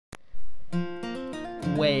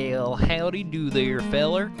Well, howdy do there,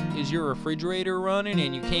 feller. Is your refrigerator running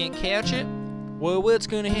and you can't catch it? Well, what's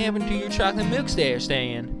gonna happen to your chocolate milk stash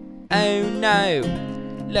stand? Oh no!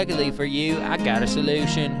 Luckily for you, I got a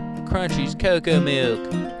solution. Crunchy's Coco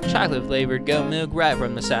milk. Chocolate flavored goat milk right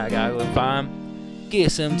from the Sag Island farm.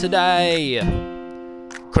 Get some today!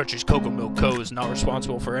 Crunchy's Coco Milk Co. is not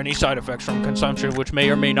responsible for any side effects from consumption, which may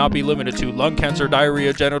or may not be limited to lung cancer,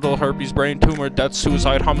 diarrhea, genital herpes, brain tumor, death,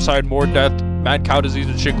 suicide, homicide, more death, mad cow disease,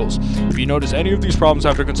 and shingles. If you notice any of these problems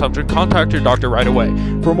after consumption, contact your doctor right away.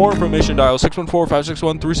 For more information, dial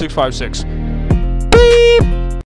 614-561-3656. Beep!